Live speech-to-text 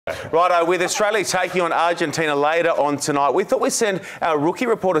Righto, with Australia taking on Argentina later on tonight, we thought we'd send our rookie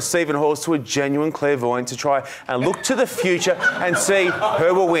reporter Stephen Hawes to a genuine clairvoyant to try and look to the future and see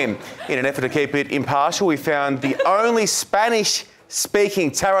who will win. In an effort to keep it impartial, we found the only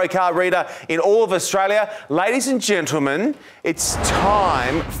Spanish-speaking tarot card reader in all of Australia. Ladies and gentlemen, it's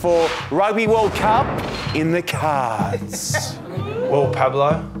time for Rugby World Cup in the cards. Well,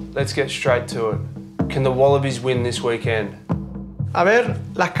 Pablo, let's get straight to it. Can the Wallabies win this weekend? A ver,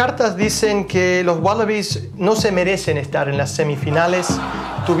 las cartas dicen que los Wallabies no se merecen estar en las semifinales.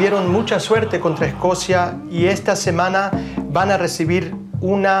 Tuvieron mucha suerte contra Escocia y esta semana van a recibir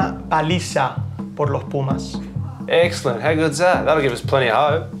una paliza por los Pumas. Excellent. How good's that? That'll give us plenty of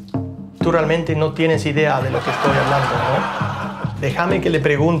hope. Tú realmente no tienes idea de lo que estoy hablando, ¿no? Déjame que le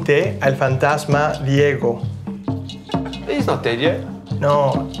pregunte al fantasma Diego. He's not dead yet.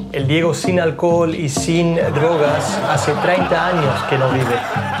 No, el Diego sin alcohol y sin drogas hace 30 años que no vive.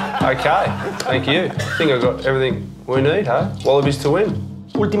 Okay, thank you. I think I've got everything we need, huh? Wallabies to win.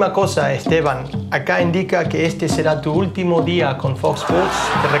 Última cosa, Esteban. Acá indica que este será tu último día con Fox Sports.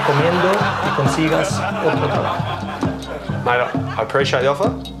 Te recomiendo que consigas otro trabajo. Mate, I appreciate the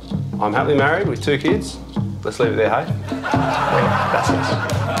offer. I'm happily married with 2 kids. Let's leave it there, hey? Bueno, gracias.